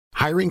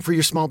Hiring for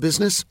your small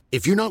business?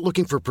 If you're not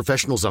looking for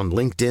professionals on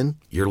LinkedIn,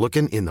 you're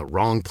looking in the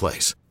wrong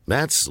place.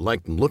 That's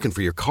like looking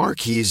for your car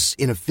keys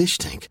in a fish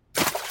tank.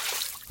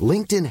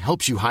 LinkedIn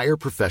helps you hire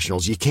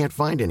professionals you can't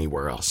find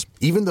anywhere else,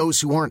 even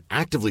those who aren't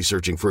actively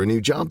searching for a new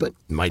job but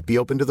might be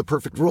open to the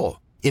perfect role.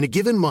 In a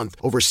given month,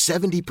 over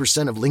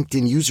 70% of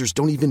LinkedIn users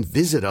don't even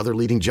visit other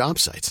leading job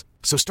sites.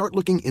 So start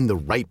looking in the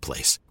right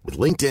place. With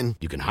LinkedIn,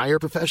 you can hire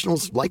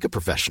professionals like a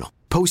professional.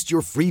 Post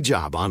your free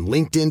job on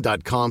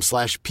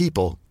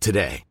linkedin.com/people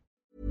today.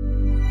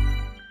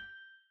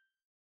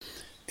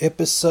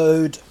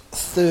 Episode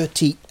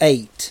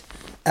 38.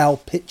 Our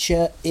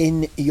picture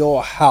in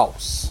your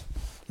house.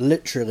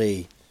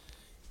 Literally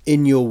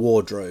in your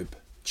wardrobe.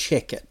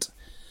 Check it.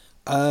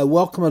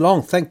 Welcome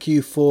along. Thank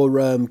you for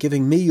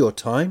giving me your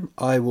time.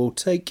 I will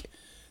take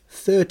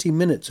 30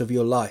 minutes of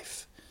your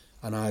life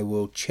and I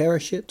will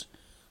cherish it.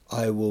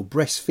 I will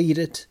breastfeed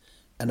it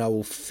and I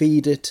will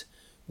feed it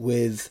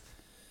with,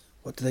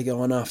 what do they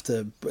go on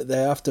after?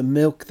 After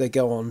milk, they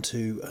go on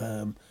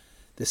to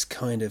this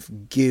kind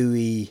of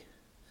gooey,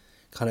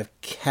 kind of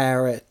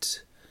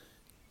carrot,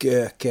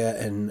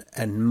 gurka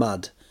and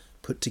mud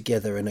put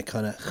together in a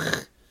kind of,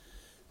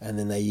 and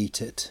then they eat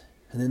it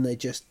and then they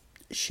just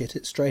shit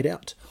it straight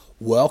out.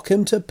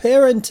 Welcome to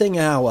Parenting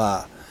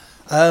Hour.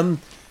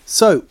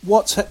 So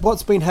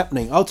what's been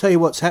happening? I'll tell you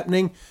what's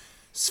happening.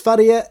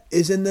 Sverige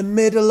is in the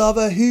middle of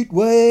a heat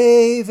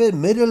wave.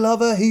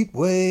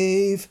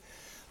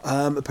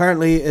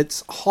 Apparently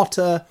it's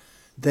hotter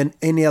than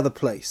any other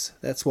place.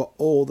 That's what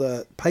all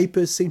the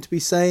papers seem to be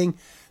saying.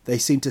 They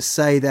seem to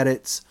say that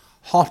it's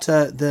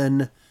hotter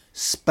than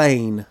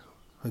Spain.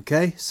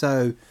 Okay,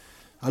 so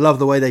I love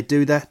the way they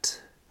do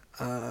that.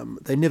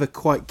 They never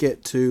quite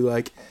get to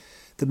like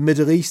the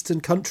Middle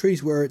Eastern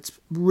countries where it's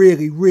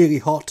really, really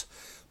hot.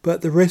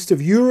 But the rest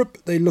of Europe,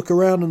 they look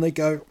around and they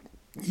go,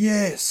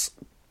 yes,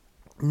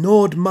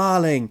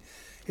 Nordmaling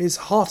is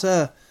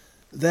hotter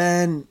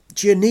than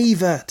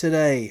Geneva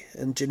today.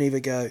 And Geneva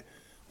go,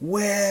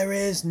 where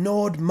is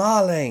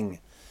Nordmaling?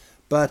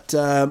 But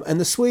and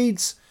the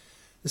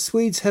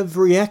Swedes have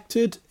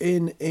reacted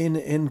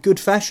in good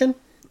fashion.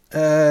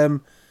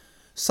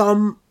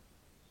 Some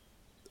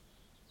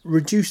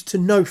reduced to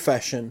no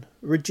fashion,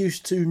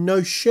 reduced to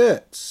no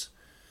shirts.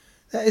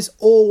 That is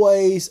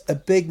always a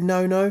big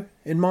no-no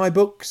in my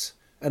books,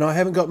 and I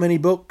haven't got many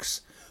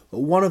books, but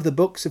one of the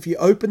books, if you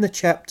open the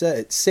chapter,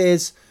 it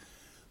says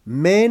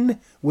men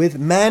with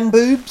man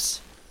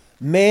boobs,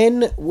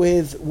 men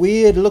with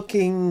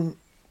weird-looking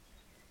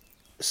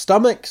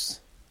stomachs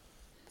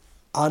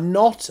are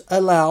not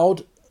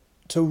allowed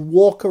to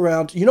walk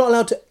around. You're not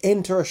allowed to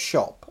enter a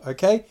shop,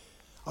 okay?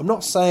 I'm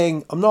not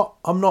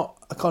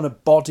a kind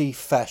of body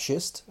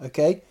fascist,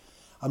 okay?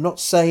 I'm not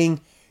saying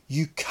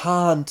you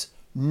can't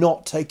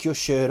not take your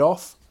shirt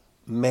off,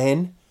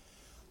 men.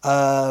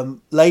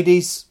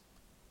 Ladies,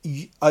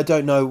 I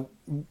don't know.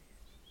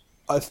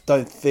 I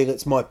don't feel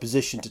it's my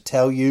position to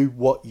tell you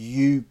what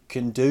you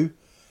can do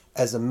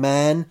as a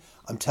man.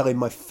 I'm telling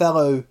my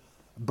fellow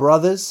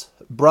brothers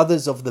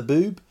of the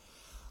boob,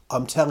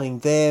 I'm telling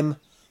them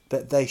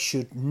that they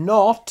should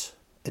not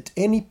at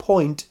any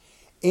point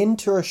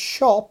enter a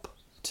shop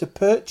to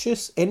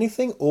purchase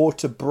anything or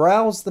to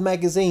browse the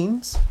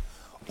magazines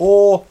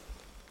or,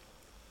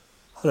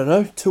 I don't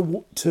know,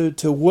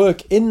 to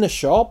work in the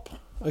shop,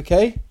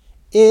 okay,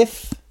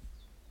 if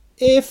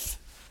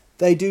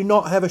they do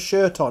not have a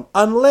shirt on,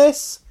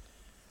 unless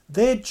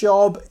their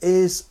job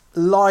is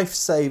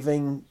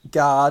life-saving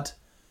guard,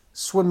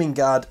 swimming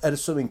guard at a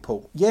swimming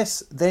pool.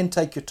 Yes, then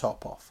take your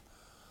top off.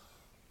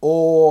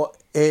 Or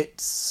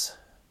that's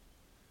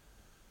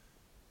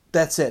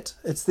it.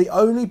 It's the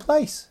only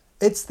place.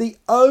 It's the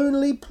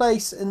only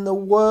place in the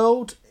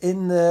world,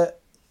 in the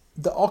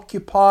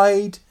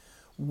occupied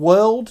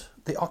world,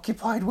 the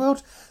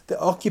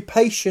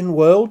occupation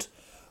world,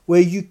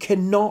 where you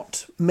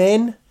cannot,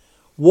 men,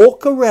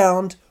 walk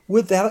around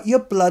without your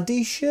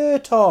bloody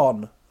shirt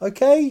on.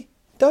 Okay?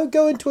 Don't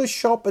go into a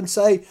shop and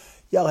say,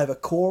 yeah, I'll have a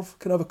Corv.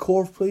 Can I have a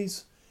Corv,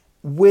 please?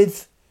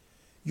 With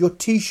your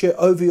t-shirt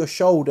over your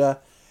shoulder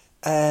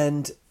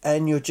and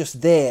you're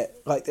just there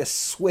like this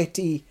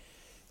sweaty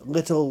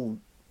little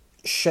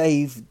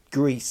shave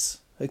grease.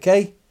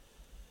 Okay?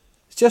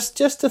 It's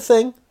just a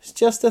thing. It's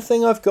just a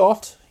thing I've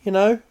got, you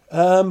know.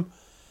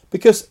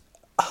 Because,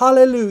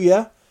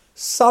 hallelujah,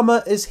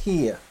 summer is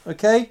here.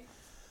 Okay?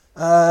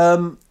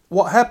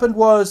 What happened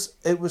was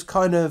it was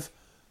kind of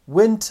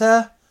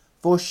winter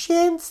for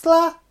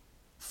Schensler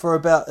for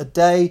about a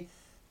day,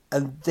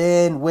 and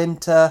then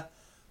winter,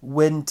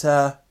 then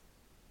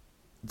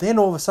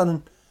all of a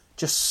sudden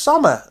just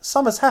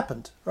summer's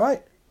happened,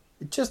 right?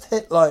 It just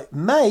hit like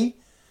May,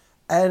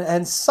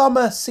 and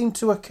summer seemed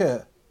to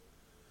occur.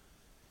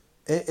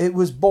 It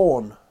was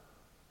born.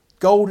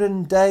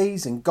 Golden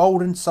days and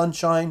golden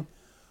sunshine,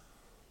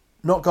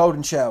 not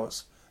golden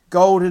showers.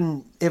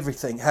 Golden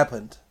everything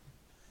happened.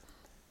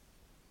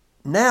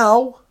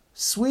 Now,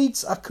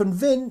 Swedes are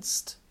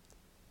convinced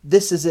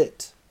this is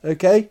it,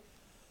 okay?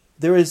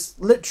 There is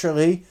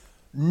literally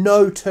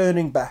no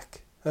turning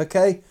back,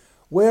 okay?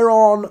 we're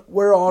on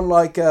we're on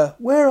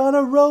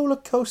a roller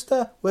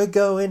coaster, we're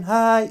going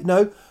high.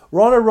 No,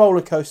 we're on a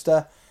roller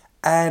coaster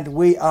and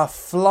we are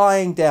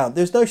flying down.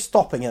 There's no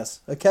stopping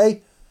us,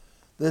 okay?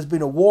 There's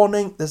been a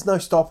warning, there's no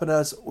stopping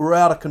us, we're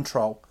out of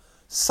control.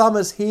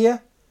 Summer's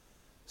here,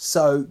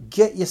 so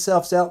get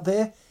yourselves out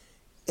there.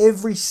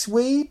 Every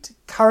Swede,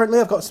 currently,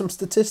 I've got some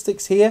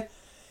statistics here,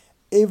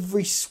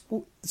 every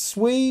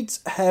Swedes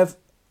have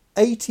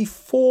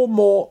 84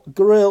 more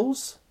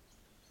grills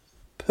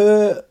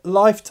per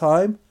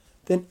lifetime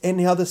than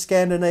any other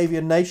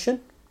Scandinavian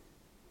nation.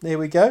 There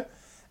we go.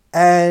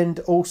 And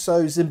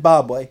also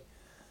Zimbabwe.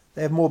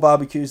 They have more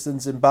barbecues than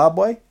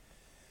Zimbabwe.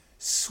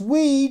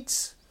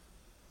 Swedes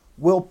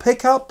will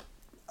pick up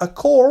a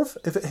korv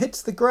if it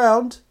hits the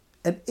ground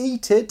and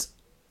eat it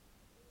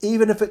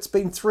even if it's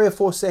been 3 or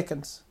 4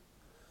 seconds.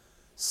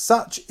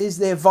 Such is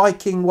their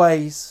Viking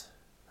ways.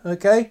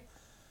 Okay?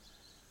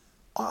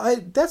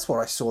 That's what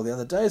I saw the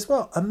other day as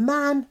well. A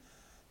man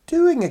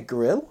doing a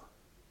grill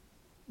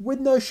with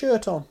no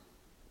shirt on.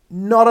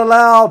 Not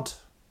allowed.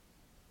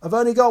 I've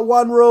only got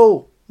one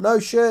rule. No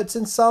shirts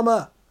in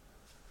summer.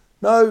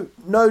 No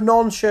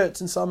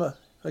non-shirts in summer.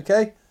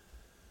 Okay?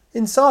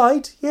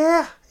 Inside?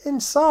 Yeah.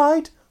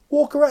 Inside.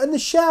 Walk around in the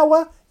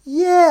shower?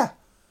 Yeah.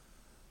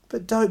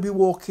 But don't be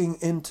walking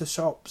into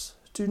shops.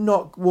 Do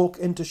not walk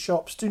into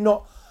shops. Do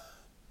not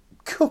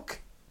cook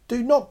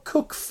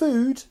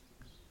food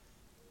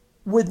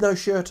with no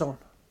shirt on.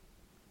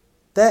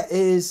 That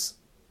is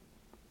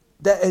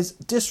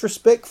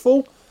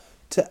disrespectful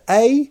to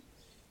A,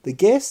 the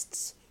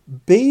guests,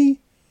 B,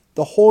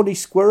 the horny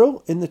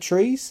squirrel in the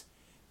trees,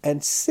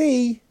 and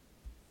C,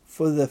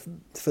 for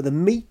the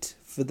meat,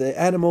 for the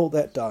animal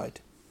that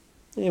died.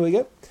 There we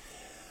go.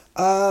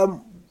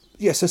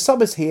 So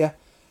summer's here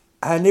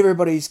and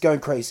everybody's going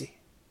crazy.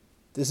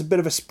 There's a bit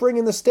of a spring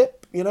in the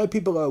step,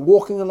 people are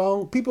walking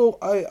along.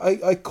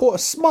 I caught a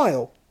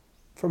smile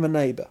from a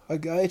neighbour. I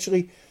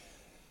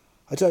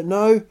don't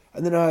know.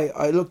 And then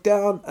I looked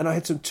down and I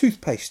had some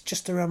toothpaste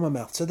just around my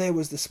mouth. So there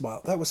was the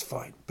smile. That was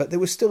fine. But there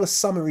was still a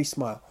summery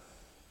smile.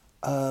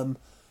 I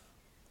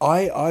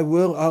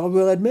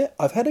will admit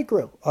I've had a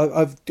grill.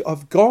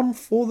 I've gone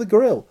for the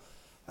grill.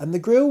 And the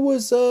grill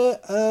was it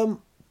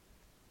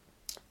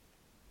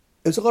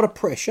was a lot of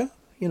pressure,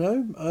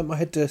 I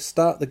had to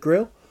start the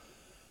grill.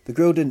 The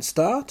grill didn't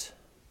start.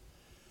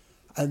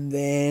 And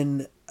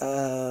then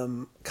a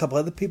couple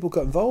other people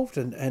got involved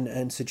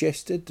and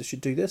suggested they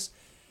should do this.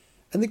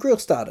 And the grill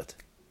started.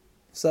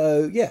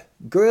 So, yeah,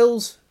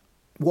 grills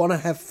want to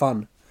have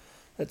fun.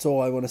 That's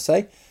all I want to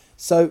say.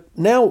 So,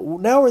 now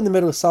we're in the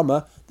middle of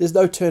summer. There's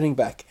no turning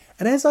back.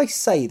 And as I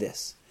say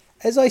this,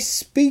 as I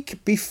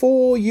speak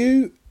before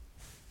you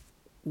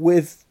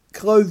with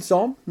clothes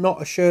on,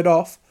 not a shirt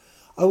off,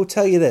 I will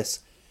tell you this.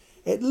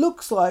 It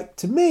looks like,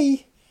 to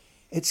me,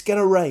 it's going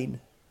to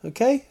rain.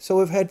 Okay? So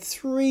we've had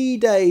 3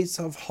 days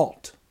of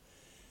hot.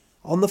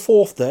 On the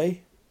 4th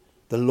day,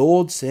 the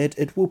Lord said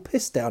it will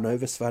piss down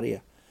over Sverige.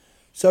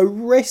 So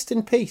rest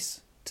in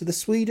peace to the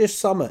Swedish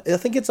summer. I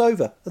think it's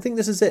over. I think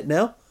this is it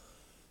now.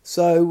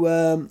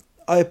 So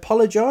I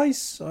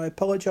apologise. I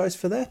apologise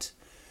for that.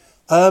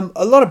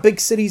 A lot of big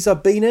cities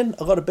I've been in.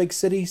 A lot of big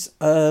cities.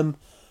 I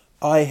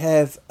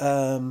have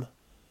the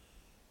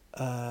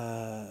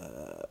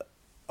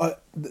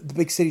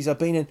big cities I've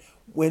been in.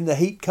 When the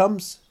heat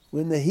comes,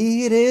 when the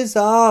heat is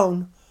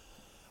on.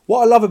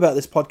 What I love about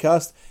this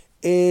podcast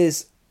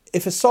is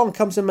if a song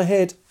comes in my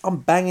head, I'm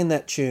banging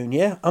that tune.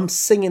 Yeah, I'm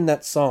singing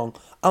that song.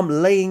 I'm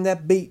laying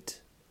that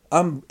beat.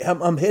 I'm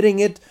hitting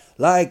it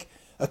like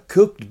a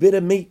cooked bit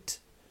of meat.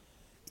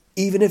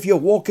 Even if you're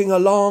walking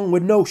along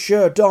with no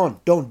shirt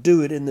on, don't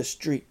do it in the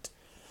street.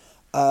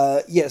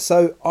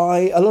 So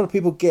a lot of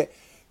people get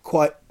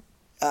quite,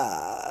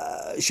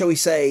 shall we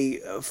say,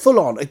 full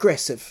on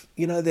aggressive.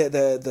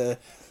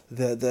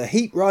 The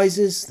heat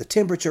rises, the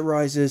temperature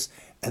rises,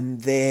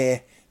 and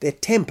their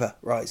temper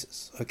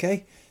rises.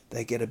 Okay,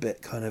 they get a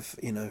bit kind of,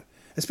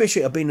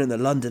 especially I've been in the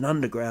London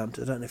Underground.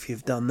 I don't know if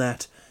you've done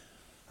that.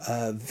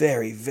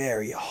 Very,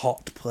 very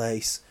hot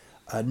place.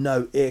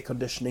 No air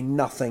conditioning,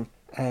 nothing,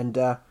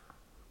 and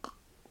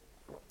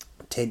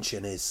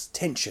tension is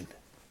tension.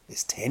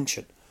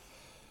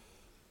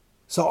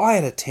 So I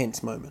had a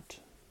tense moment,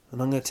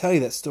 and I'm going to tell you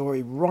that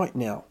story right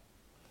now.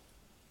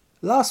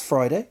 Last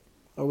Friday,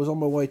 I was on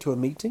my way to a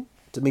meeting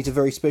to meet a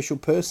very special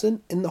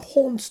person in the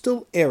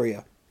Hornstull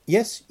area.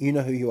 Yes, you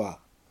know who you are.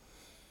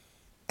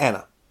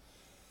 Anna.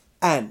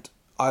 And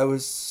I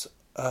was,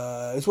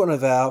 it was one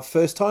of our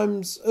first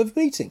times of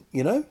meeting,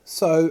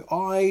 So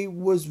I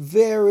was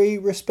very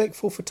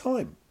respectful for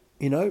time.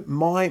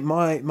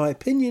 My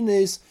opinion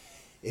is,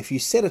 if you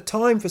set a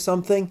time for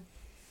something,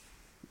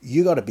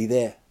 you got to be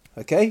there,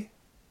 okay?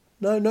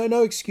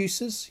 No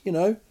excuses,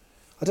 I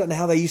don't know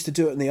how they used to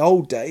do it in the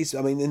old days.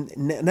 I mean,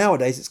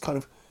 nowadays it's kind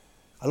of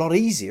a lot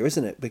easier,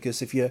 isn't it?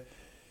 Because if you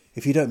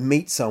don't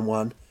meet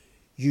someone,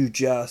 you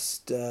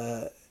just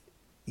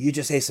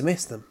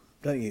SMS them,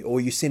 don't you? Or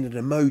you send an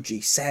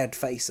emoji, sad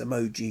face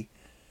emoji,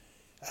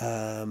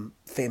 5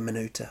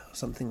 minuter or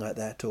something like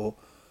that,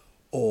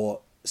 or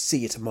see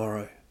you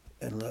tomorrow,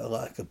 and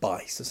like a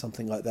bice or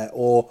something like that,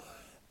 or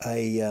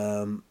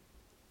a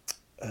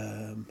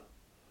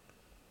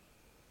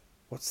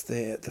what's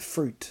the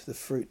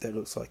fruit that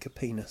looks like a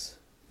penis.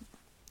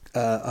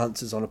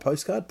 Answers on a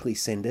postcard,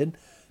 please send in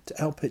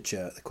to Our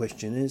Picture. The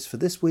question is, for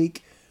this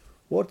week,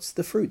 what's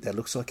the fruit that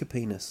looks like a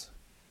penis?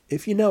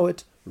 If you know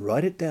it,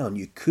 write it down.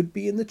 You could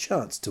be in the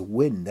chance to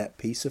win that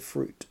piece of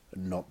fruit,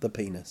 not the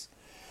penis.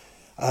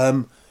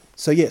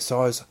 So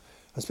I was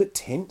a bit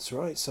tense,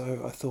 right?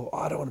 So I thought,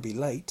 I don't want to be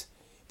late.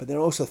 But then I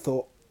also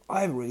thought,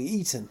 I haven't really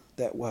eaten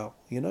that well,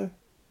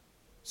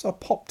 So I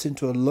popped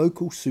into a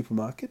local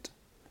supermarket,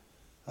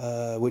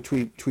 which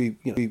we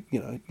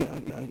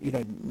you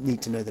don't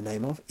need to know the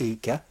name of,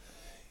 ICA.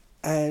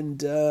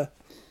 And I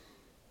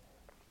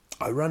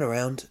run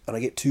around and I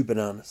get 2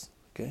 bananas,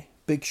 okay?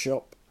 Big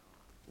shop,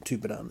 2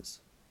 bananas.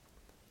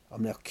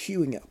 I'm now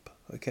queuing up,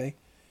 okay?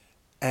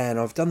 And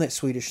I've done that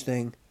Swedish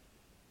thing.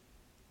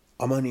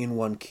 I'm only in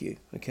one queue,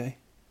 okay?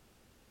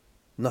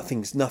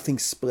 Nothing's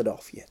split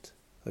off yet,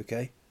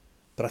 okay?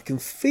 But I can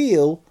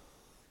feel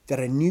that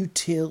a new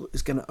till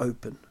is going to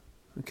open,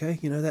 okay?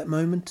 You know that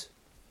moment?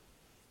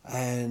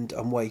 And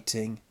I'm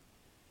waiting,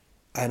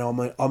 and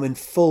I'm in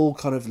full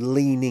kind of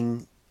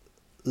leaning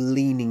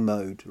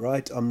mode,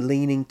 right? I'm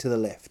leaning to the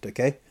left,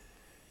 okay?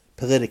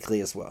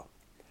 Politically as well.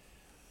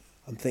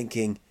 I'm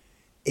thinking,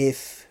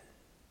 if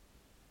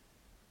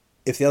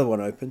the other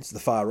one opens, the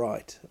far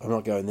right, I'm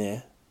not going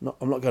there.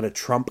 I'm not going to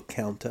Trump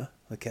counter,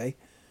 okay?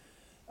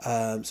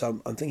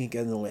 So I'm thinking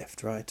going to the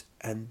left, right?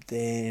 And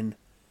then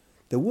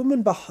the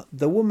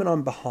woman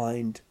I'm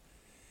behind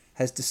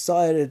has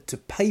decided to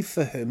pay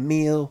for her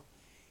meal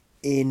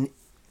in,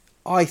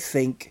 I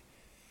think,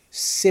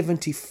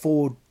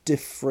 74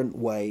 different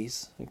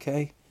ways,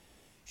 okay?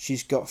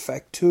 She's got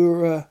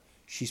factura,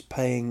 she's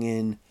paying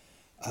in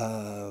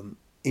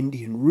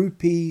Indian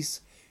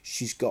rupees,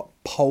 she's got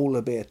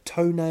polar bear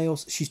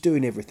toenails, she's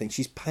doing everything.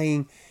 She's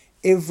paying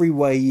every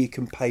way you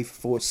can pay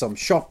for some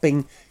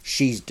shopping,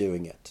 she's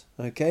doing it,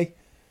 okay?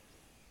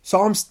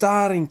 So I'm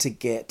starting to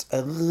get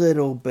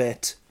I'm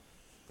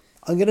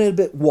getting a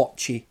bit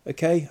watchy,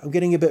 okay? I'm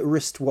getting a bit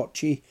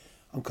wrist-watchy.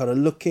 I'm kind of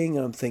looking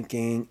and I'm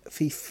thinking,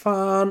 fy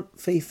fan,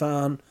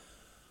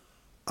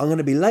 I'm going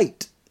to be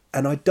late.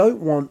 And I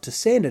don't want to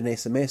send an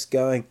SMS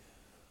going,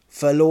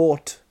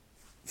 förlåt,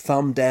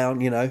 thumb down,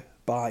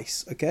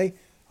 bice, okay?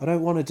 I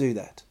don't want to do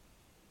that.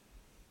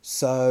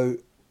 So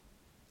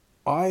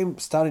I'm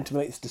starting to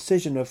make this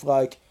decision of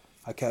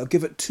okay, I'll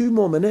give it 2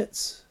 more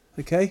minutes,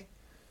 okay?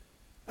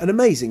 And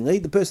amazingly,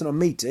 the person I'm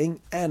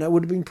meeting, Anna,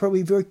 would have been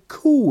probably very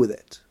cool with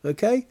it,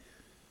 okay?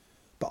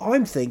 But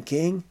I'm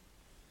thinking,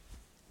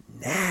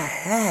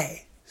 nah.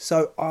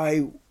 So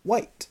I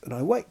wait,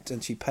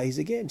 and she pays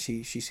again.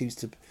 She seems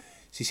to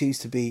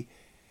be.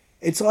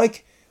 It's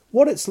like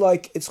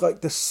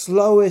the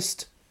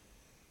slowest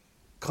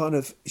kind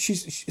of.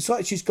 It's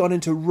like she's gone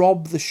in to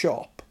rob the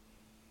shop,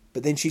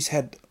 but then she's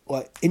had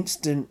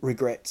instant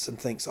regrets and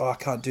thinks, oh, I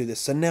can't do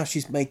this. So now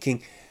she's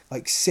making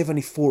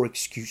 74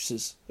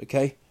 excuses.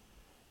 Okay,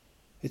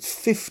 it's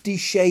 50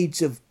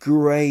 Shades of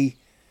Grey.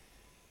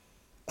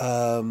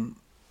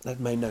 That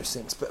made no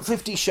sense, but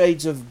 50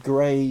 Shades of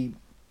Grey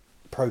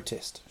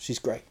protest. She's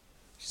grey.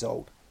 She's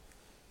old.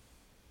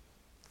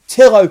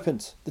 Till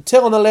opens. The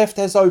till on the left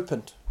has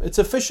opened. It's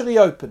officially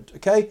opened,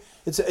 okay?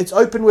 It's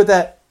open with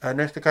that.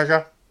 Mr.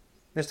 Kasha.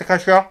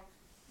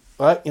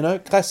 Right,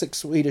 classic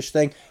Swedish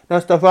thing. No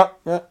stuff up.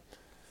 Yeah.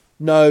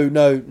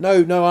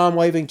 No arm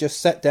waving,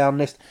 just sat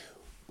down.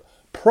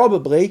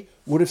 Probably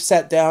would have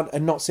sat down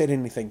and not said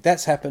anything.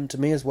 That's happened to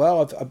me as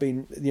well. I've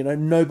been,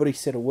 nobody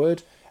said a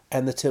word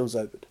and the till's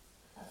opened.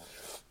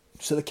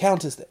 So the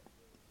counter's there.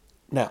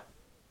 Now,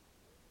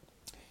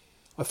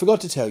 I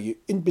forgot to tell you,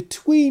 in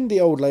between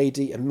the old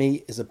lady and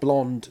me is a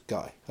blonde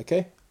guy,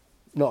 okay?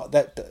 No,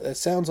 that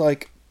sounds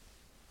like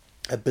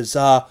a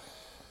bizarre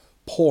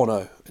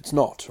porno. It's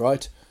not,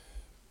 right?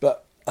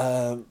 But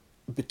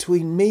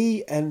between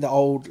me and the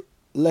old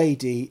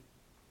lady,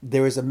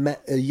 there is a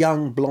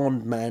young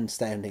blonde man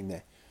standing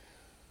there.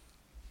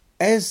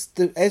 As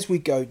we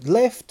go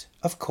left,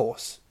 of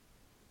course,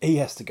 he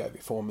has to go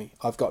before me.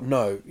 I've got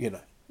no,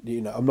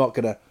 I'm not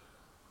gonna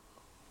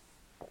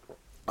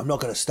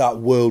start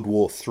World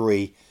War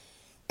III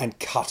and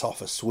cut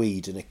off a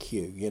Swede in a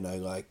queue,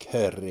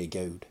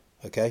 herregud,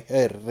 okay?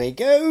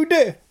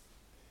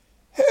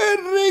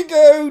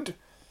 Herregud!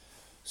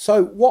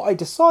 So what I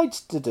decide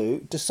to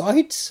do,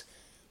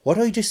 what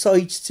I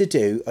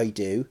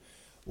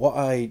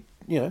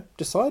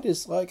decide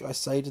is, I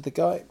say to the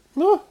guy,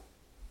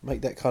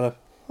 make that kind of,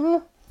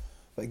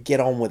 but get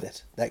on with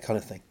it, that kind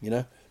of thing,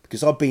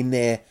 because I've been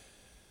there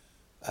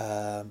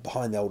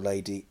behind the old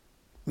lady,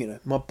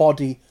 my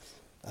body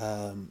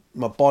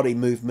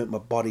movement, my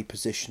body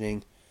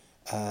positioning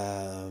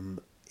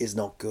is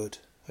not good,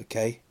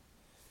 okay?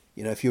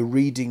 If you're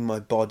reading my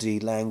body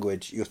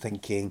language, you're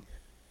thinking,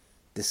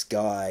 this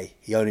guy,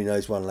 he only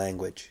knows one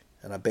language,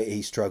 and I bet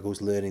he struggles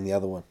learning the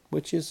other one,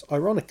 which is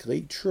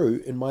ironically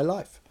true in my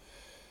life.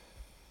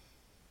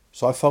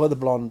 So I follow the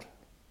blonde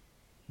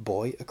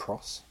boy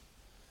across,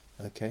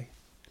 Okay.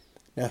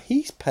 Now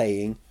he's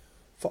paying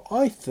for,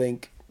 I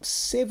think,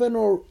 7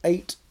 or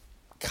 8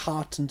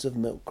 cartons of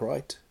milk,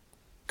 right?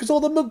 Because all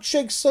the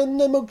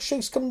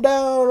milkshakes come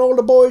down, all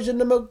the boys in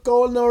the milk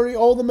go, and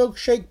all the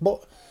milkshake,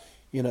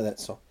 you know that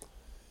song.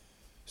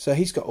 So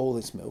he's got all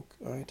this milk,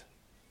 right?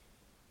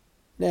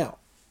 Now,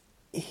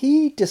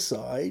 he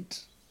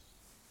decides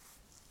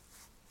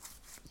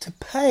to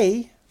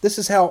pay. This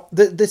is how,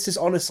 this is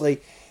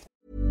honestly.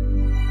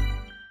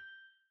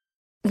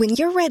 When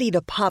you're ready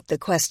to pop the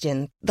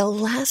question, the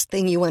last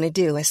thing you want to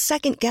do is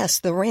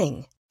second-guess the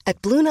ring.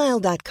 At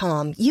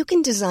BlueNile.com, you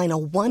can design a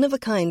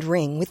one-of-a-kind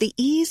ring with the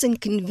ease and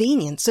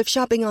convenience of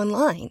shopping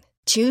online.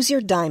 Choose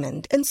your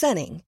diamond and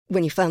setting.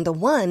 When you find the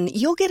one,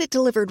 you'll get it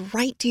delivered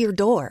right to your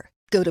door.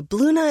 Go to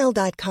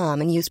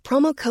BlueNile.com and use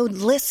promo code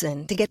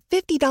LISTEN to get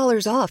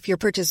 $50 off your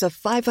purchase of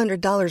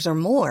 $500 or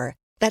more.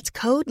 That's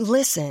code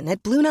LISTEN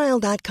at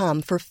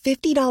BlueNile.com for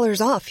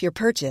 $50 off your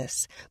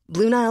purchase.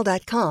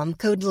 BlueNile.com,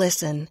 code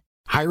LISTEN.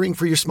 Hiring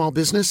for your small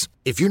business?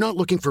 If you're not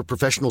looking for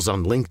professionals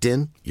on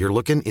LinkedIn, you're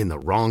looking in the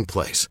wrong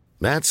place.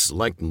 That's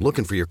like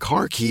looking for your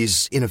car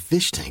keys in a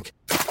fish tank.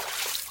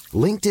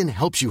 LinkedIn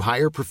helps you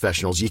hire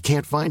professionals you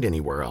can't find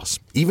anywhere else,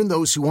 even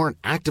those who aren't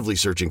actively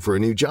searching for a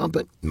new job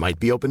but might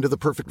be open to the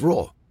perfect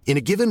role. In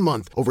a given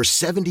month, over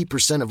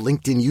 70% of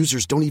LinkedIn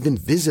users don't even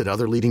visit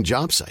other leading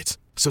job sites.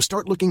 So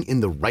start looking in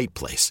the right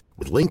place.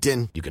 With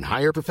LinkedIn, you can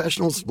hire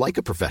professionals like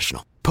a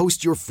professional.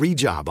 Post your free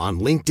job on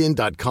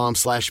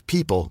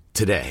linkedin.com/people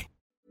today.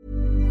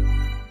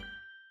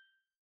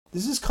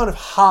 This is kind of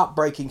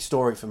heartbreaking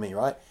story for me,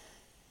 right?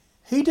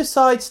 He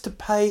decides to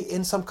pay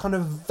in some kind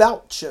of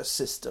voucher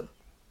system.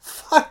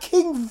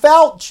 Fucking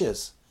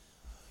vouchers.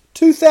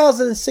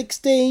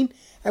 2016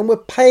 and we're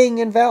paying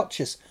in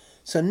vouchers.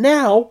 So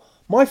now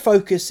my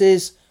focus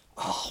is,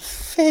 oh,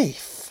 fee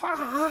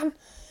fan.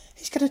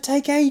 He's going to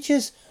take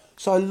ages.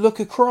 So I look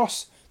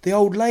across the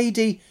old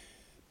lady,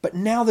 but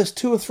now there's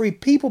 2 or 3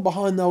 people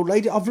behind the old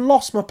lady. I've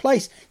lost my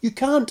place. You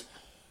can't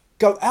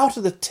go out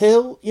of the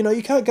till. You know,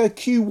 you can't go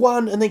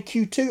Q1 and then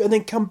Q2 and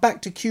then come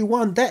back to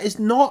Q1. That is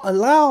not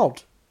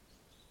allowed.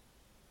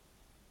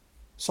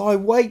 So I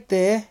wait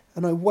there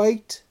and I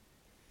wait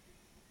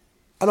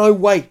and I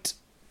wait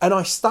and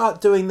I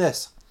start doing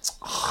this.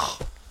 Oh,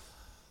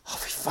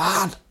 be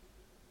fun.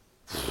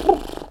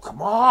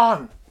 Come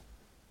on.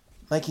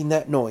 Making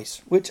that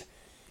noise, which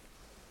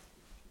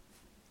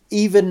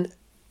even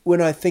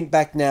when I think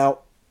back now,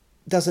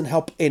 doesn't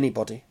help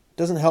anybody.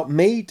 Doesn't help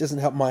me, doesn't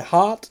help my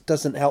heart,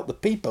 doesn't help the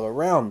people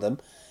around them,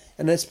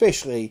 and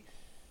especially,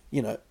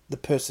 you know, the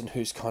person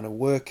who's kind of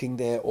working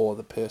there or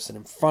the person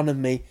in front of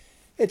me.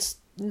 It's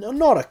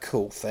not a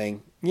cool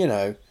thing, you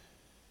know.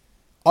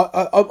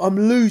 I'm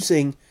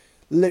losing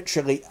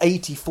literally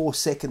 84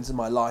 seconds of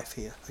my life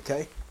here,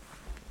 okay?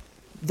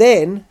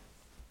 Then,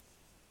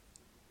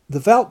 the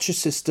voucher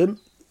system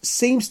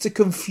seems to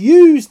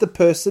confuse the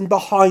person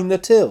behind the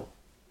till.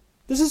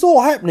 This is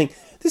all happening.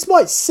 This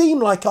might seem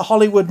like a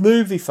Hollywood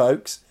movie,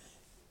 folks.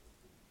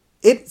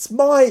 It's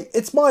my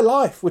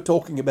life we're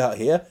talking about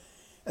here.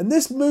 And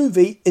this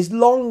movie is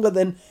longer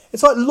than...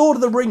 It's like Lord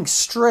of the Rings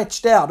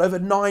stretched out over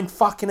 9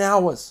 fucking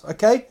hours,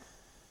 okay?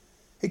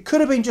 It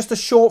could have been just a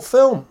short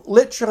film.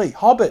 Literally,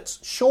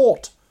 Hobbits,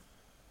 short.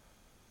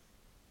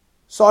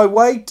 So I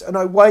wait and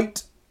I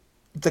wait.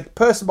 The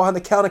person behind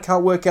the counter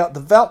can't work out the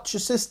voucher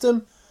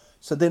system.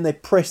 So then they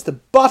press the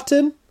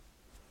button.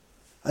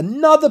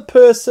 Another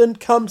person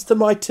comes to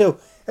my till.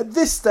 At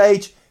this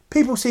stage,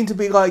 people seem to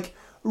be like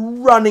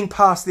running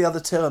past the other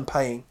till and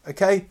paying,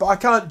 okay? But I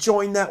can't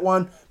join that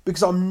one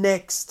because I'm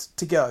next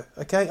to go,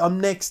 okay? I'm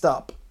next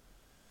up.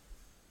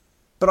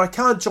 But I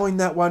can't join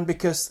that one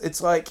because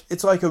it's like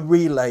a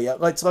relay.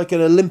 It's like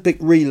an Olympic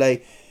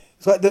relay.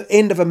 It's like the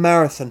end of a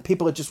marathon.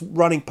 People are just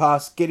running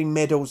past, getting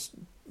medals,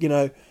 you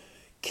know,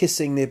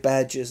 kissing their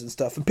badges and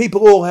stuff. And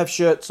people all have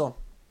shirts on.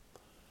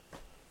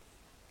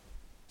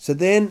 So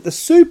then the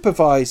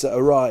supervisor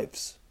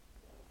arrives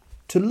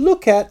to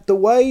look at the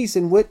ways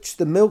in which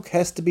the milk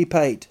has to be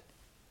paid.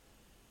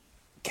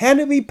 Can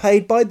it be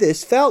paid by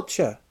this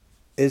voucher?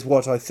 Is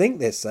what I think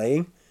they're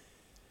saying.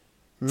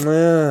 Is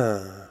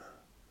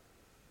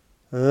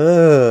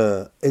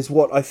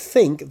what I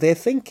think they're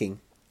thinking.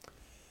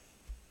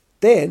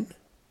 Then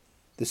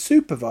the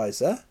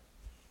supervisor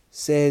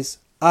says,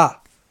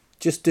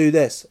 just do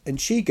this.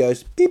 And she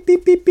goes, beep,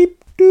 beep, beep,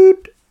 beep,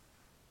 doot.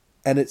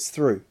 And it's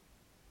through.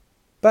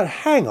 But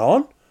hang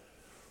on.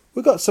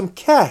 We've got some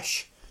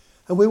cash.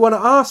 And we want to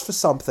ask for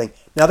something.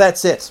 Now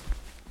that's it.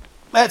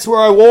 That's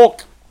where I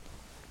walk.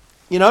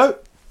 You know?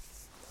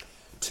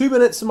 2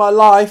 minutes of my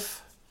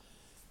life.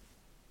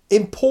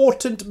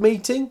 Important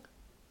meeting.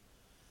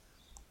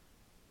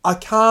 I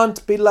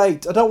can't be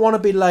late. I don't want to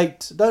be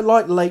late. I don't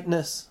like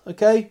lateness.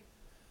 Okay?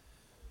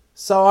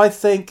 So I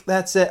think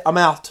that's it. I'm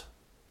out.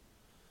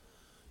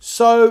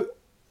 So,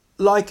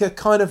 like a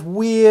kind of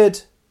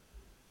weird,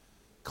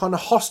 kind of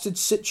hostage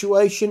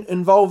situation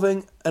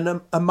involving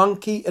a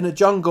monkey in a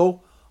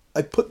jungle,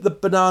 I put the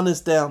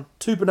bananas down.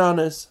 2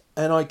 bananas.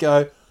 And I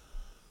go,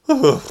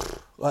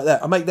 like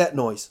that. I make that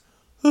noise.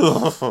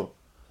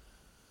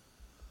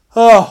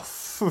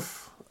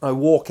 I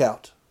walk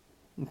out.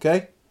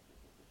 Okay?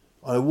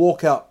 I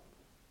walk out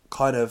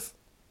kind of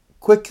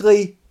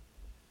quickly.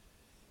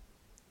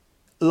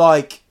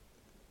 Like,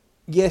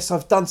 yes,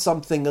 I've done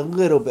something a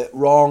little bit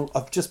wrong.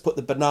 I've just put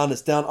the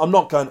bananas down. I'm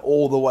not going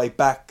all the way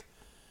back,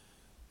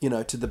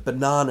 to the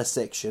banana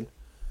section.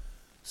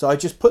 So I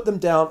just put them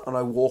down and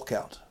I walk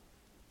out.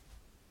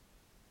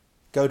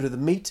 Go to the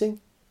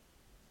meeting.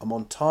 I'm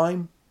on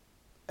time.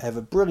 I have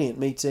a brilliant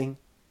meeting.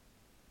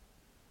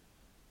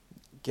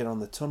 Get on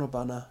the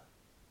tunnelbana.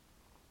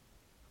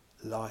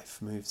 Life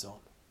moves on.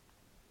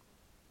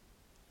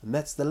 And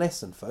that's the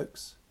lesson,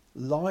 folks.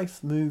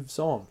 Life moves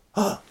on.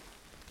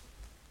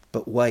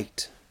 But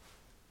wait.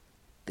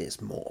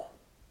 There's more.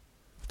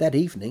 That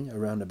evening,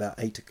 around about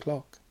 8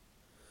 o'clock,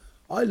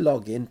 I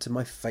log into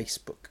my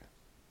Facebook.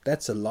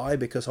 That's a lie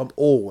because I'm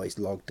always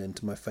logged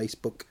into my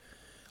Facebook.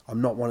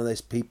 I'm not one of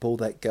those people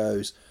that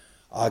goes,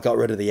 I got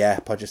rid of the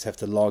app, I just have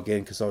to log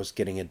in because I was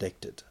getting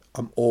addicted.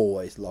 I'm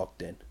always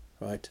logged in,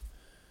 right?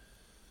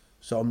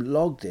 So I'm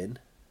logged in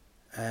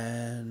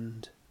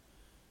and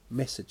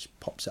message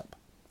pops up.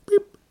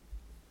 Beep.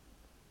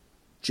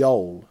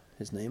 Joel,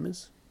 his name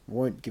is. I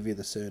won't give you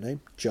the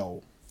surname.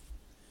 Joel.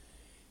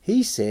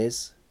 He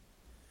says,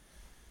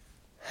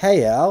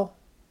 "Hey Al,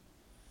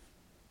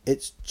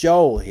 it's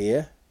Joel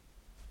here.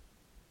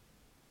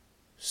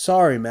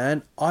 Sorry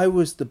man, I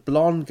was the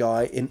blonde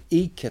guy in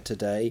Ika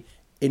today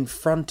in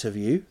front of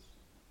you.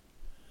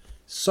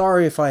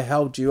 Sorry if I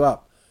held you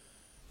up.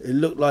 It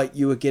looked like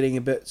you were getting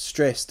a bit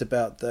stressed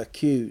about the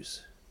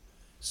queues.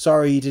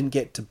 Sorry you didn't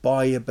get to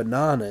buy your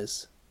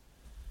bananas.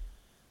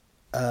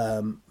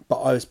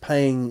 But I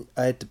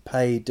had to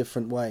pay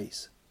different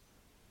ways."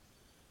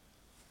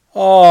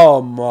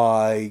 Oh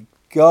my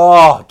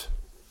God.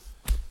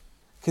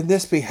 Can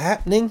this be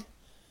happening?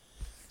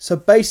 So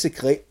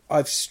basically,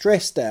 I've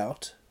stressed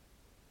out.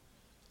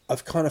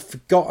 I've kind of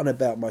forgotten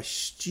about my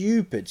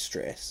stupid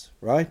stress,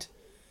 right?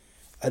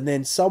 And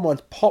then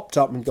someone's popped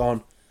up and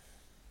gone,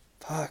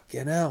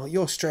 "Fucking hell,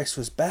 your stress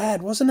was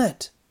bad, wasn't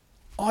it?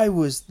 I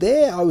was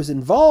there, I was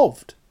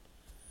involved."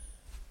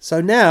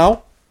 So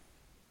now,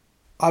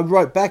 I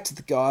wrote back to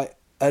the guy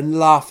and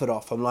laugh it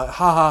off. I'm like,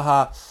 ha ha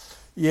ha,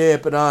 yeah,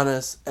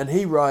 bananas. And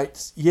he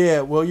writes,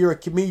 "Yeah, well, you're a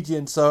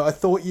comedian, so I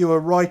thought you were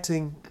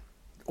writing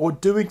or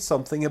doing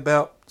something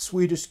about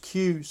Swedish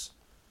queues."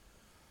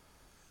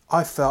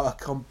 I felt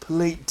a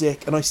complete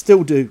dick, and I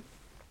still do.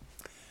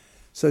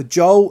 So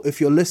Joel, if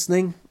you're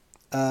listening,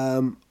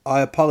 I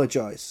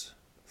apologise.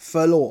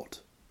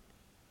 Förlåt.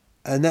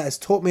 And that has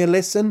taught me a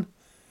lesson.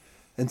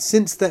 And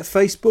since that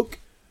Facebook,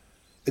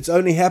 it's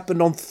only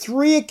happened on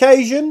 3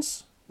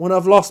 occasions when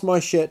I've lost my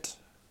shit.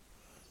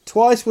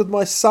 Twice with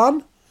my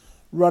son,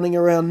 running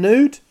around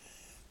nude.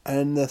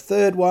 And the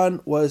third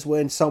one was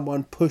when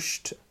someone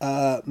pushed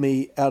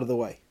me out of the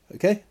way.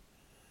 Okay?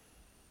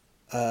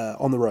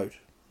 On the road.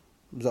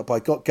 It was up by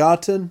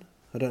Gotgarten.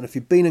 I don't know if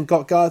you've been in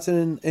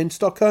Gotgarten in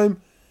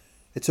Stockholm.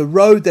 It's a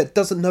road that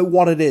doesn't know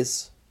what it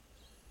is.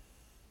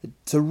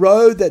 It's a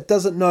road that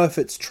doesn't know if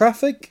it's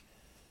traffic,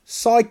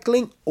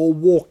 cycling or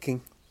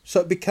walking. So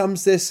it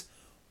becomes this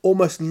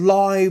almost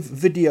live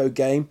video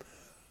game.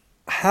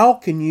 How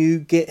can you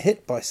get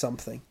hit by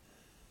something?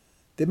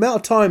 The amount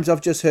of times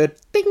I've just heard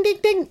ding ding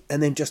ding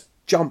and then just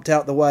jumped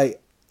out the way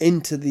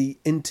into the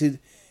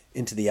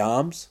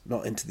arms,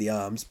 not into the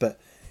arms, but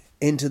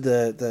into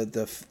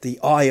the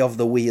eye of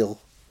the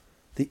wheel.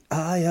 The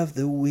eye of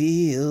the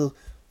wheel.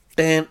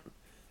 Dan,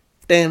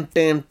 dan,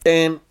 dan,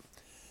 dan.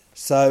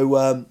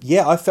 So,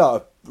 yeah, I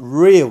felt a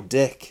real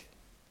dick.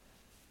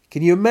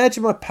 Can you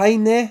imagine my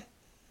pain there?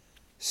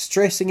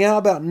 Stressing out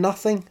about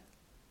nothing?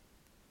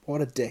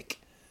 What a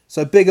dick.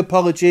 So, big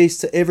apologies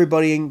to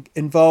everybody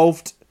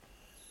involved.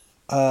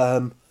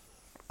 I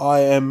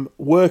am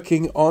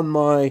working on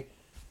my...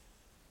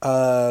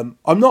 I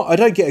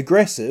don't get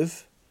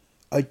aggressive.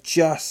 I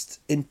just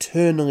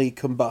internally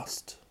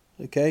combust.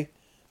 Okay?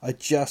 I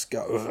just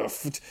go...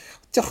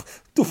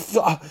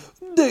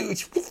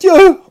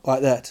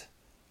 like that.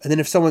 And then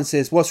if someone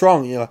says, "What's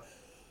wrong?" You're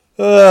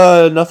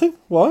like, "Nothing.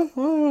 Why?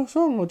 What's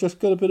wrong? I just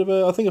got a bit of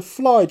a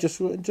fly just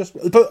I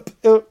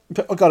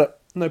got it.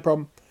 No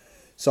problem."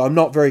 So I'm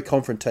not very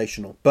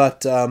confrontational.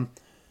 But I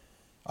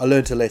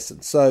learned a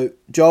lesson. So,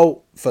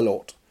 Joel,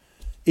 förlåt.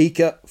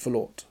 Ika,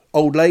 förlåt.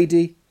 Old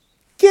lady,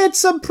 get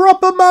some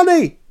proper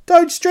money.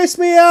 Don't stress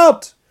me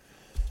out.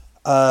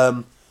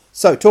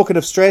 So, talking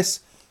of stress,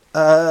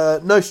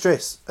 no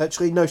stress.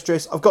 Actually, no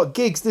stress. I've got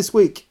gigs this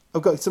week.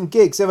 I've got some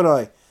gigs, haven't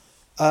I?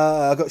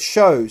 I've got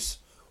shows.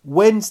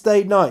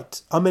 Wednesday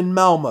night, I'm in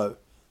Malmo.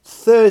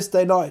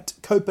 Thursday night,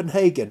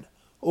 Copenhagen.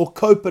 Or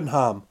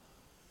Copenhagen.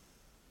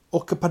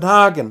 Or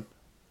Copenhagen.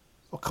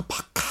 Or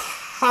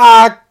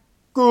Copenhagen.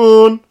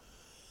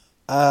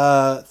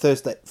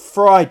 Thursday.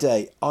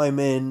 Friday, I'm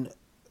in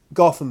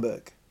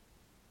Gothenburg.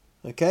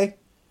 Okay?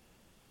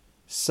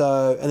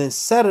 So, and then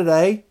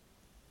Saturday,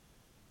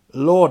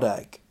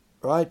 Lordag.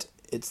 Right?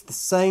 It's the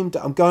same day.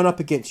 I'm going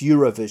up against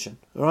Eurovision.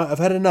 Alright? I've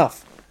had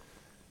enough.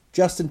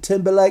 Justin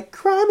Timberlake,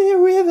 Cry Me a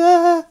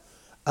River.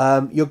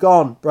 You're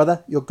gone,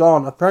 brother. You're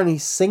gone. Apparently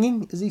he's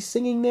singing. Is he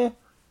singing there?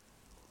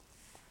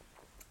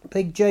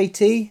 Big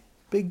JT,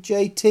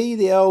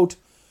 the old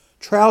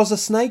trouser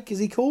snake, is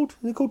he called?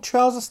 Is he called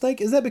trouser snake?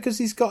 Is that because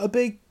he's got a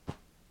big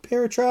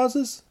pair of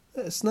trousers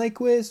that a snake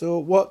wears?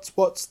 Or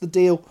what's the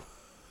deal?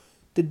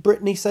 Did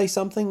Britney say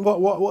something?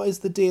 What is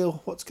the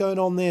deal? What's going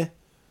on there?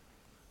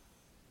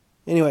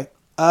 Anyway,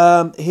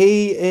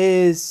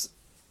 he's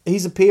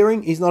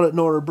appearing. He's not at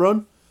Nora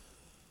Brun.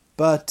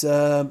 But,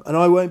 and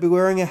I won't be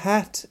wearing a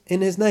hat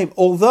in his name.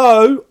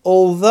 Although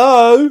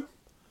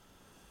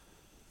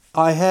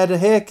I had a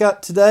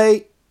haircut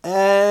today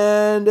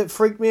and it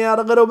freaked me out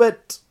a little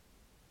bit.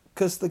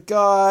 Because the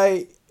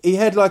guy, he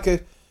had like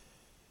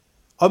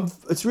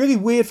it's really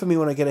weird for me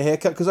when I get a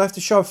haircut because I have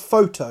to show a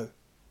photo.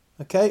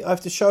 Okay? I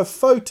have to show a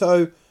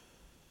photo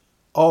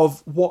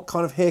of what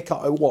kind of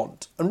haircut I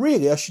want. And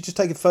really, I should just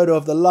take a photo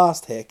of the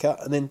last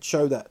haircut and then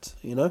show that,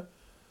 you know?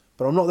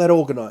 But I'm not that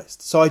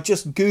organised. So I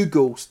just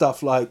Google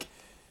stuff like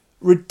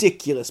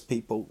ridiculous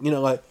people, you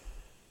know, like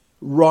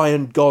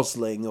Ryan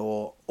Gosling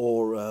or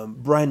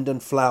Brandon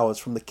Flowers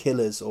from The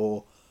Killers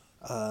or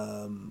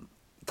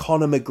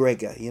Conor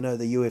McGregor, you know,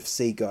 the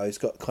UFC guy who's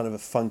got kind of a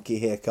funky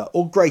haircut.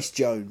 Or Grace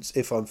Jones,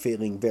 if I'm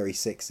feeling very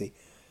sexy.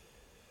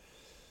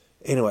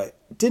 Anyway,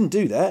 didn't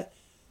do that.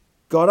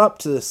 Got up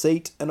to the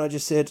seat and I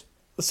just said,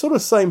 the sort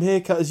of same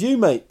haircut as you,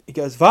 mate. He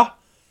goes, "Va?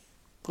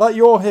 Like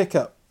your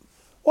haircut."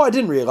 What I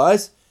didn't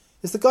realise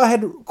is the guy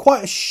had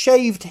quite a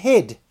shaved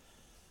head.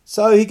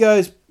 So he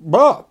goes,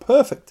 "Bah,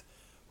 perfect."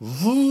 He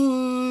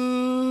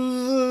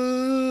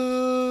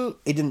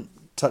hasn't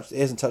touched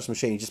the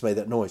machine, he just made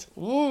that noise.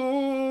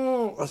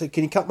 I said,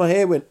 "Can you cut my hair?"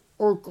 He went,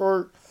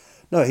 "Okay."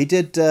 No, he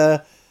did,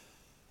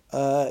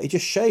 he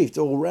just shaved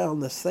all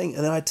around this thing,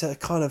 and then I had to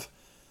kind of,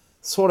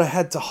 sort of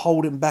had to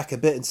hold him back a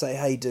bit and say,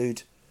 "Hey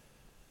dude,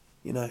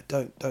 you know,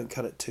 don't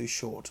cut it too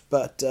short."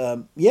 But,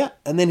 yeah,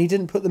 and then he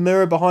didn't put the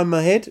mirror behind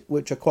my head,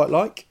 which I quite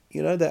like.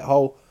 You know, that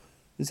whole,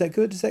 is that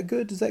good? Is that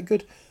good? Is that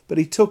good? But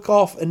he took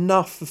off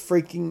enough for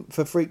freak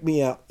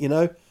me out, you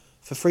know?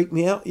 For freak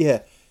me out? Yeah.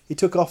 He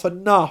took off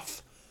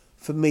enough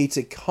for me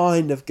to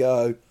kind of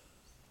go,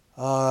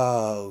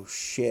 oh,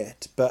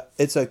 shit. But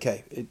it's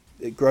okay.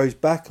 It grows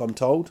back, I'm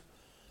told.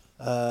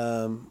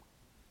 Well,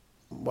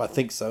 I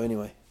think so,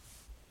 anyway.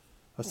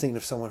 I was thinking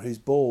of someone who's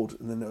bald,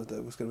 and then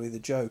that was going to be the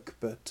joke,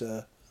 but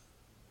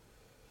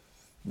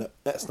no,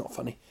 that's not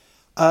funny.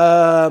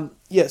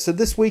 Yeah, so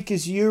this week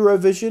is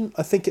Eurovision.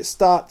 I think it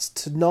starts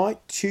tonight,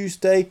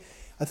 Tuesday.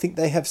 I think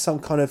they have some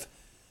kind of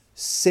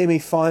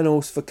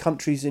semi-finals for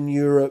countries in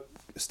Europe,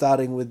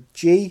 starting with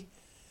G,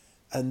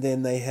 and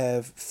then they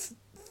have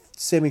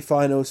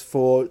semi-finals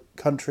for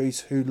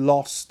countries who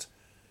lost,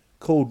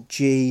 called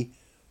G,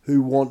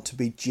 who want to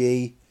be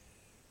G.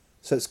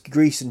 So it's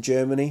Greece and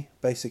Germany,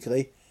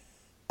 basically,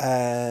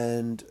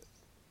 and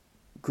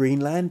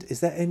Greenland. Is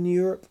that in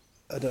Europe?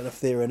 I don't know if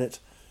they're in it.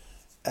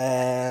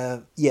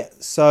 Yeah,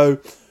 so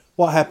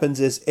what happens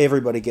is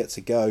everybody gets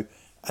a go,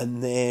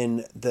 and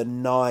then the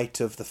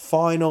night of the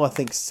final, I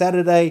think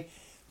Saturday,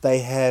 they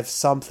have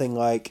something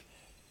like,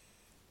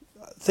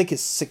 I think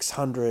it's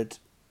 600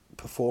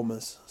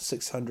 performers,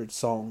 600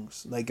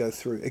 songs, and they go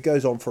through. It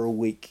goes on for a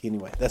week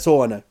anyway, that's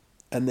all I know.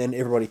 And then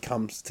everybody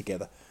comes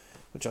together,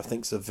 which I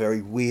think is a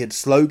very weird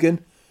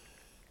slogan.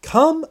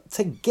 Come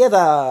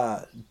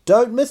together,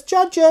 don't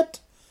misjudge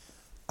it.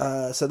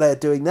 So they're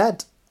doing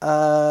that.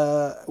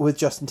 With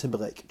Justin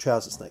Timberlake,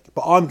 Trouser Snake.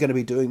 But I'm going to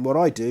be doing what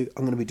I do.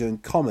 I'm going to be doing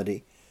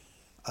comedy.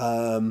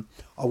 I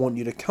want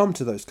you to come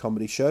to those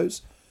comedy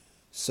shows.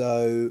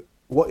 So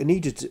what I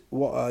need you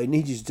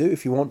to do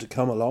if you want to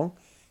come along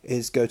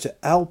is go to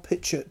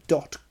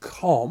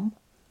alpitcher.com,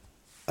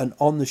 and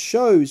on the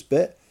shows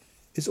bit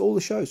is all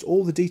the shows,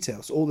 all the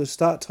details, all the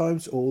start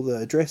times, all the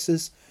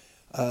addresses.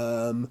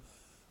 I'm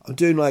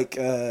doing like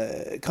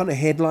kind of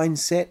headline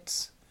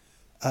sets.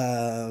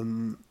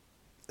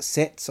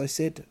 Sets, I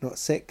said, not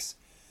sex.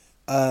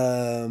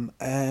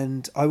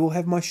 And I will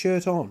have my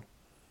shirt on.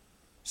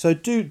 So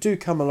do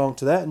come along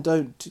to that, and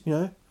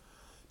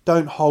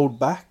don't hold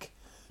back.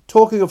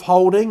 Talking of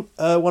holding,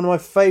 one of my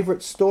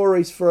favourite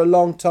stories for a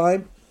long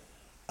time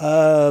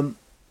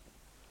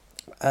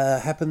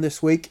happened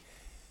this week,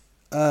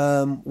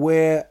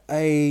 where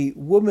a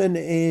woman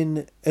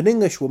an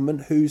English woman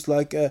who's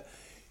like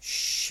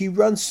she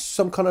runs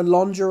some kind of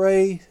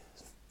lingerie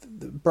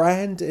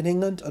brand in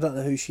England. I don't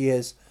know who she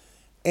is.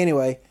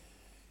 Anyway,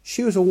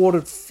 she was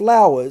awarded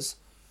flowers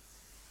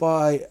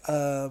by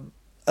a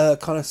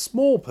kind of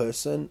small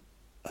person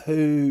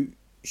who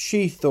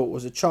she thought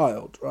was a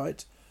child,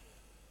 right?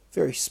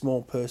 Very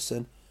small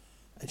person,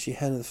 and she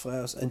handed the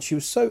flowers, and she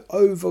was so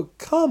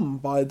overcome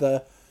by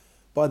the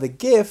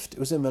gift. It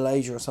was in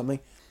Malaysia or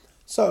something.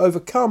 So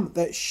overcome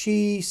that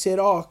she said,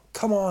 "Oh,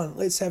 come on,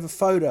 let's have a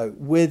photo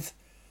with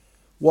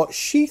what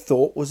she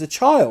thought was a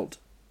child."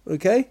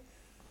 Okay.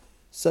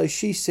 So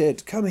she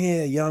said, "Come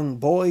here, young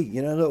boy,"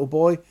 little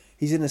boy.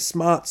 He's in a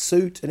smart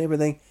suit and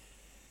everything.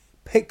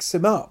 Picks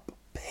him up.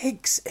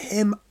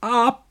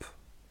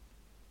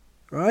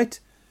 Right?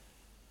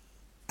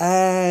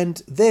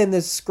 And then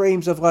there's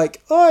screams of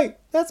like, "Oi,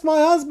 that's my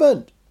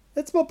husband.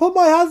 Put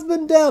my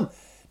husband down."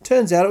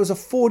 Turns out it was a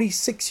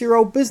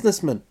 46-year-old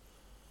businessman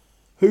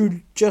who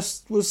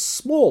just was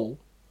small,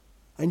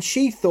 and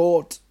she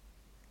thought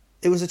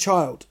it was a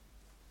child.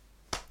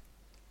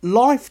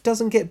 Life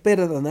doesn't get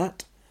better than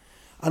that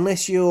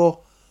unless you're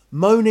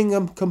moaning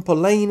and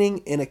complaining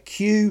in a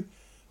queue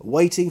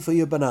waiting for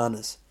your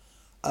bananas.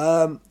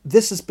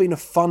 This has been a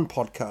fun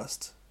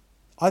podcast.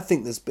 I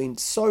think there's been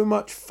so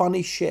much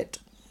funny shit,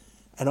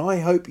 and I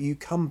hope you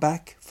come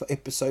back for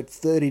episode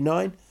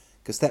 39,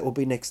 because that will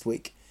be next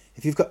week.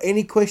 If you've got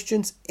any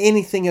questions,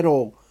 anything at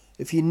all,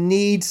 if you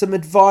need some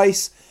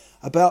advice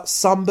about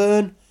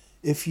sunburn,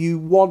 if you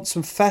want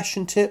some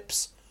fashion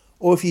tips,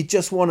 or if you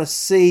just want to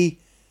see,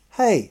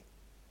 hey,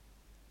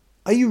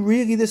 are you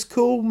really this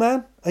cool,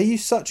 man? Are you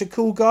such a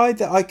cool guy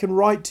that I can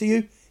write to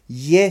you?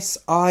 Yes,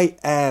 I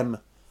am.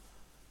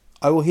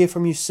 I will hear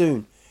from you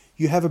soon.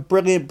 You have a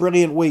brilliant,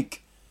 brilliant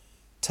week.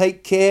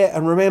 Take care,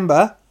 and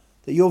remember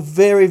that you're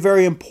very,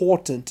 very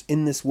important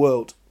in this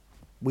world.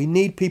 We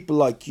need people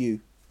like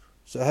you.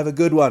 So have a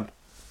good one.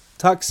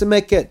 Tack så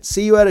mycket.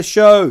 See you at a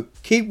show.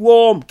 Keep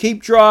warm,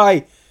 keep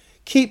dry,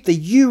 keep the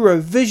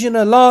Eurovision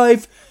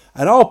alive,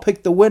 and I'll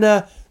pick the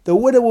winner. The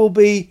winner will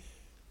be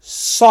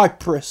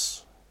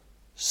Cyprus.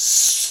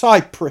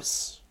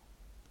 Cyprus.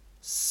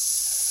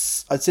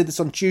 I said this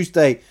on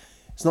Tuesday.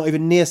 It's not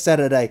even near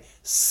Saturday.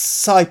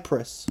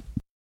 Cyprus.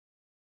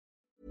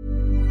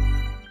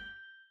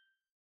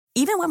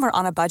 Even when we're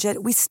on a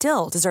budget, we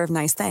still deserve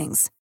nice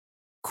things.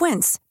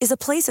 Quince is a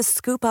place to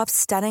scoop up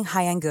stunning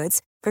high-end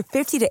goods for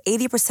 50 to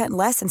 80%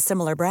 less than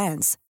similar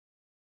brands.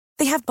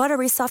 They have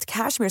buttery soft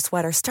cashmere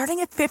sweaters starting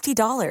at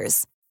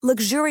 $50,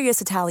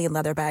 luxurious Italian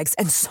leather bags,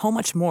 and so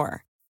much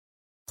more.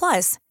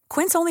 Plus,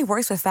 Quince only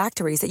works with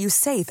factories that use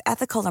safe,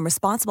 ethical, and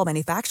responsible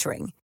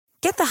manufacturing.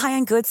 Get the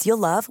high-end goods you'll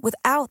love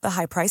without the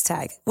high price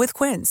tag with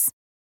Quince.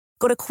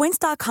 Go to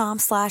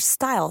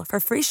quince.com/style for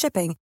free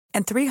shipping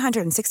and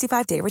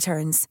 365-day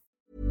returns.